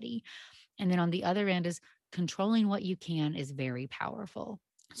everybody. And then on the other end is controlling what you can is very powerful.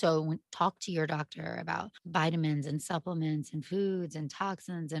 So talk to your doctor about vitamins and supplements and foods and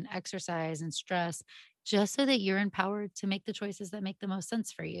toxins and exercise and stress, just so that you're empowered to make the choices that make the most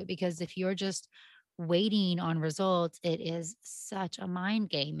sense for you. Because if you're just waiting on results, it is such a mind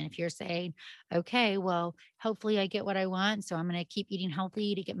game. And if you're saying, okay, well, hopefully I get what I want, so I'm going to keep eating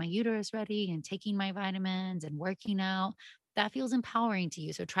healthy to get my uterus ready and taking my vitamins and working out, that feels empowering to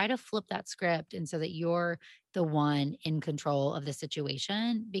you. So try to flip that script, and so that you're the one in control of the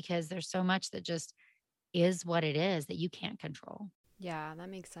situation, because there's so much that just is what it is that you can't control. Yeah, that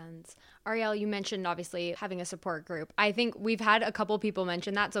makes sense. Arielle, you mentioned obviously having a support group. I think we've had a couple people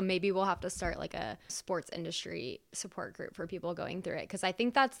mention that, so maybe we'll have to start like a sports industry support group for people going through it, because I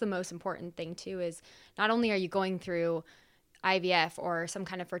think that's the most important thing too, is not only are you going through IVF or some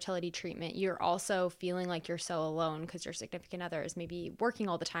kind of fertility treatment, you're also feeling like you're so alone because your significant other is maybe working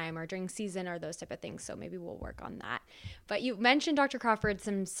all the time or during season or those type of things. So maybe we'll work on that. But you mentioned, Dr. Crawford,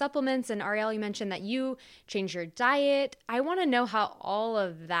 some supplements, and Arielle, you mentioned that you changed your diet. I want to know how all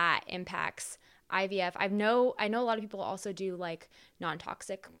of that impacts IVF. I know a lot of people also do like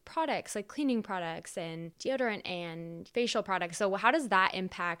non-toxic products, like cleaning products and deodorant and facial products. So how does that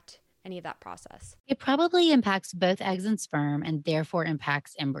impact any of that process? It probably impacts both eggs and sperm and therefore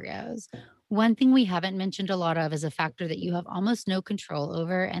impacts embryos. One thing we haven't mentioned a lot of is a factor that you have almost no control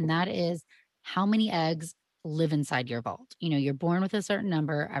over, and that is how many eggs live inside your vault. You're born with a certain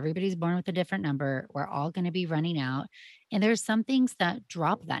number, everybody's born with a different number. We're all going to be running out. And there's some things that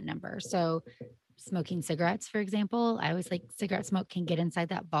drop that number. So, smoking cigarettes, for example, I always like cigarette smoke can get inside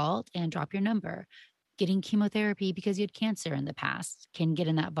that vault and drop your number. Getting chemotherapy because you had cancer in the past can get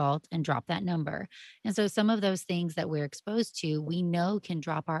in that vault and drop that number. And so some of those things that we're exposed to, we know can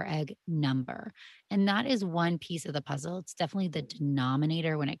drop our egg number. And that is one piece of the puzzle. It's definitely the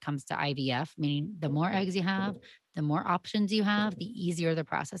denominator when it comes to IVF, meaning the more eggs you have, the more options you have, the easier the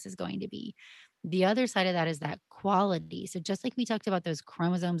process is going to be. The other side of that is that quality. So just like we talked about those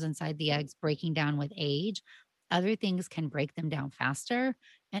chromosomes inside the eggs breaking down with age, other things can break them down faster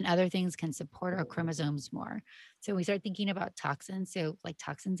and other things can support our chromosomes more. So we start thinking about toxins, so like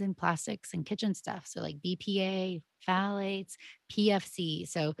toxins in plastics and kitchen stuff. So like BPA, phthalates, PFC.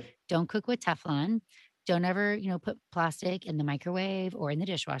 So don't cook with Teflon. Don't ever, put plastic in the microwave or in the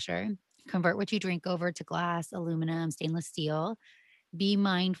dishwasher. Convert what you drink over to glass, aluminum, stainless steel. Be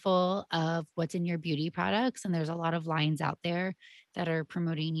mindful of what's in your beauty products. And there's a lot of lines out there that are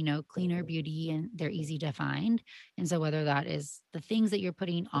promoting, cleaner beauty, and they're easy to find. And so whether that is the things that you're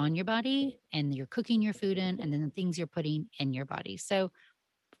putting on your body and you're cooking your food in, and then the things you're putting in your body. So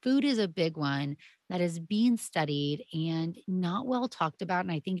food is a big one that is being studied and not well talked about.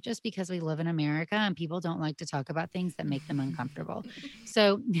 And I think just because we live in America and people don't like to talk about things that make them uncomfortable.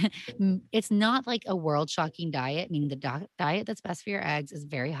 So it's not like a world shocking diet, meaning the diet that's best for your eggs is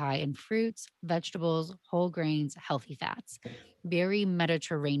very high in fruits, vegetables, whole grains, healthy fats. Very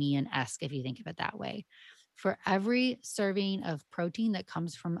Mediterranean-esque if you think of it that way. For every serving of protein that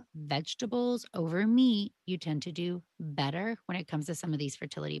comes from vegetables over meat, you tend to do better when it comes to some of these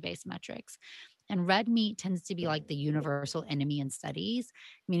fertility based metrics. And red meat tends to be like the universal enemy in studies,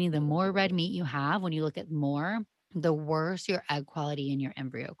 meaning the more red meat you have, when you look at more, the worse your egg quality and your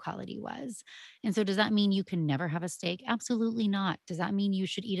embryo quality was. And so, does that mean you can never have a steak? Absolutely not. Does that mean you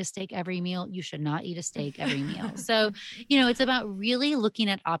should eat a steak every meal? You should not eat a steak every meal. So, it's about really looking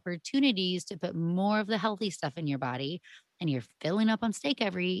at opportunities to put more of the healthy stuff in your body. And you're filling up on steak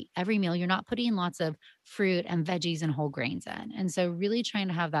every meal. You're not putting lots of fruit and veggies and whole grains in. And so, really trying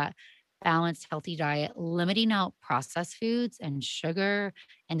to have that balanced, healthy diet, limiting out processed foods and sugar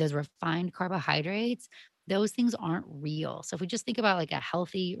and those refined carbohydrates. Those things aren't real. So if we just think about like a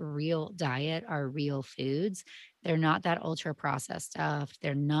healthy, real diet, our real foods, they're not that ultra processed stuff.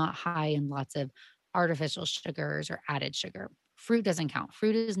 They're not high in lots of artificial sugars or added sugar. Fruit doesn't count.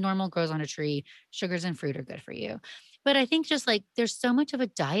 Fruit is normal, grows on a tree. Sugars and fruit are good for you. But I think just like there's so much of a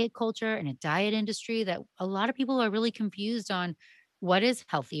diet culture and a diet industry that a lot of people are really confused on what is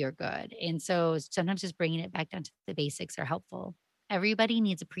healthy or good. And so sometimes just bringing it back down to the basics are helpful. Everybody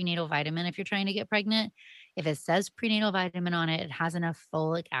needs a prenatal vitamin if you're trying to get pregnant. If it says prenatal vitamin on it, it has enough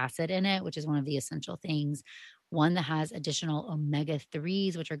folic acid in it, which is one of the essential things. One that has additional omega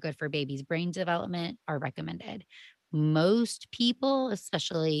 3s, which are good for baby's brain development, are recommended. Most people,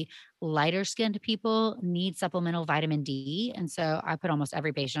 especially lighter skinned people, need supplemental vitamin D. And so I put almost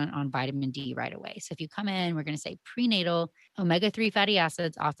every patient on vitamin D right away. So if you come in, we're going to say prenatal, omega 3 fatty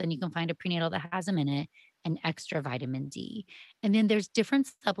acids. Often you can find a prenatal that has them in it, and extra vitamin D. And then there's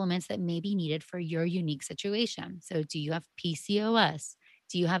different supplements that may be needed for your unique situation. So do you have PCOS?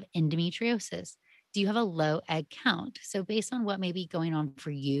 Do you have endometriosis? Do you have a low egg count? So based on what may be going on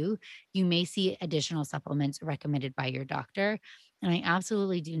for you, you may see additional supplements recommended by your doctor. And I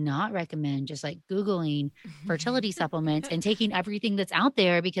absolutely do not recommend just like Googling fertility supplements and taking everything that's out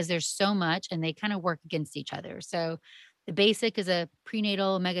there, because there's so much and they kind of work against each other. So the basic is a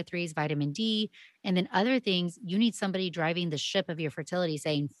prenatal omega 3s, vitamin D, and then other things. You need somebody driving the ship of your fertility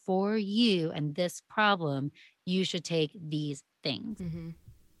saying, for you and this problem, you should take these things. Mm-hmm.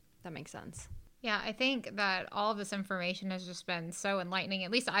 That makes sense. Yeah, I think that all of this information has just been so enlightening.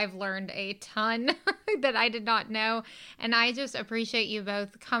 At least I've learned a ton that I did not know. And I just appreciate you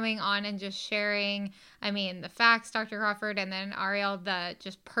both coming on and just sharing, I mean, the facts, Dr. Crawford, and then Ariel, the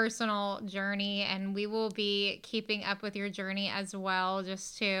just personal journey. And we will be keeping up with your journey as well,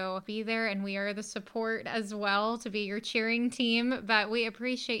 just to be there. And we are the support as well to be your cheering team. But we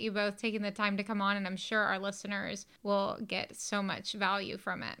appreciate you both taking the time to come on, and I'm sure our listeners will get so much value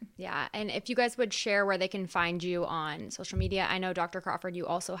from it. Yeah. And if you guys would share where they can find you on social media. I know, Dr. Crawford, you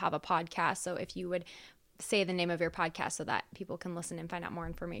also have a podcast. So if you would say the name of your podcast so that people can listen and find out more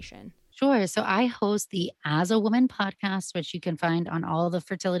information. Sure. So I host the As a Woman podcast, which you can find on all the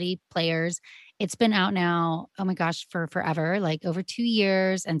fertility players. It's been out now, oh my gosh, for forever, like over 2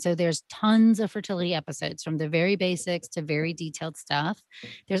 years. And so there's tons of fertility episodes, from the very basics to very detailed stuff.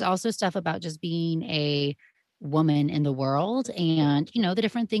 There's also stuff about just being a woman in the world and, you know, the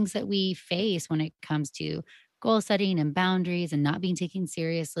different things that we face when it comes to goal setting and boundaries and not being taken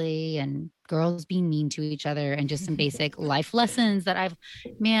seriously, and girls being mean to each other, and just some basic life lessons that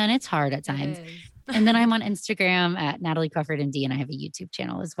it's hard at times. And then I'm on Instagram at Natalie Crawford MD, and I have a YouTube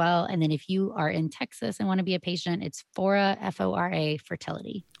channel as well. And then if you are in Texas and want to be a patient, it's Fora, Fora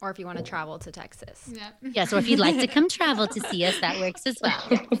Fertility. Or if you want to travel to Texas. Yep. Yeah. So if you'd like to come travel to see us, that works as well.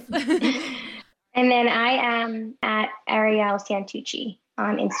 And then I am at Ariel Santucci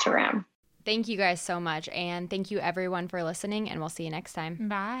on Instagram. Thank you guys so much. And thank you everyone for listening, and we'll see you next time.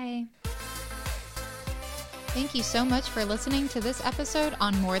 Bye. Thank you so much for listening to this episode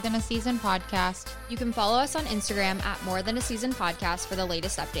on More Than a Season podcast. You can follow us on Instagram at More Than a Season podcast for the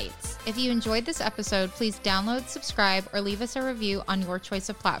latest updates. If you enjoyed this episode, please download, subscribe, or leave us a review on your choice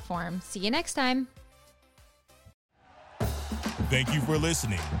of platform. See you next time. Thank you for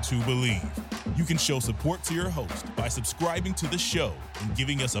listening to Believe. You can show support to your host by subscribing to the show and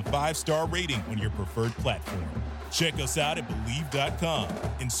giving us a 5-star rating on your preferred platform. Check us out at Believe.com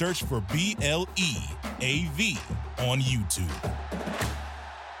and search for BLEAV on YouTube.